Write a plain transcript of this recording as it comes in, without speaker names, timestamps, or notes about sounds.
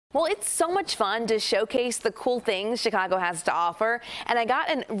Well, it's so much fun to showcase the cool things Chicago has to offer, and I got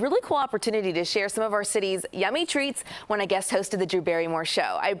a really cool opportunity to share some of our city's yummy treats when I guest hosted the Drew Barrymore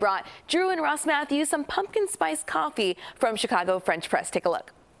Show. I brought Drew and Ross Matthews some pumpkin spice coffee from Chicago French Press. Take a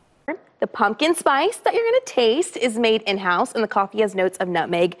look. The pumpkin spice that you're going to taste is made in-house, and the coffee has notes of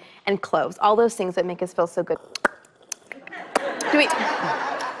nutmeg and cloves, all those things that make us feel so good.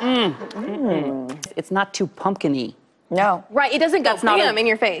 It's not too pumpkin-y. No. Right, it doesn't go bam in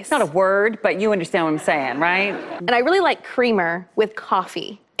your face. It's not a word, but you understand what I'm saying, right? And I really like creamer with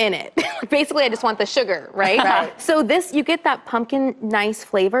coffee in it. Basically, I just want the sugar, right? Right. So this, you get that pumpkin nice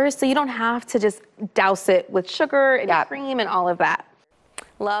flavor, so you don't have to just douse it with sugar and cream and all of that.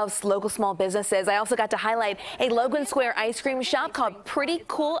 Loves local small businesses. I also got to highlight a Logan Square ice cream shop called Pretty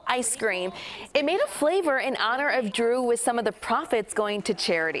Cool Ice Cream. It made a flavor in honor of Drew with some of the profits going to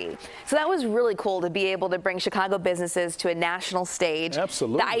charity. So that was really cool to be able to bring Chicago businesses to a national stage.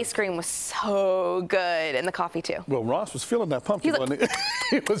 Absolutely. The ice cream was so good, and the coffee too. Well, Ross was feeling that pumpkin, wasn't he?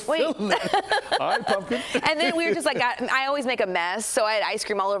 He was feeling that. All right, pumpkin. And then we were just like, I always make a mess, so I had ice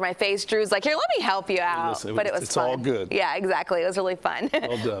cream all over my face. Drew's like, here, let me help you out. Listen, but it was fun. It's all good. Yeah, exactly. It was really fun.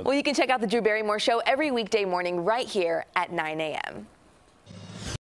 Well done. Well, you can check out the Drew Barrymore Show every weekday morning right here at 9 a.m.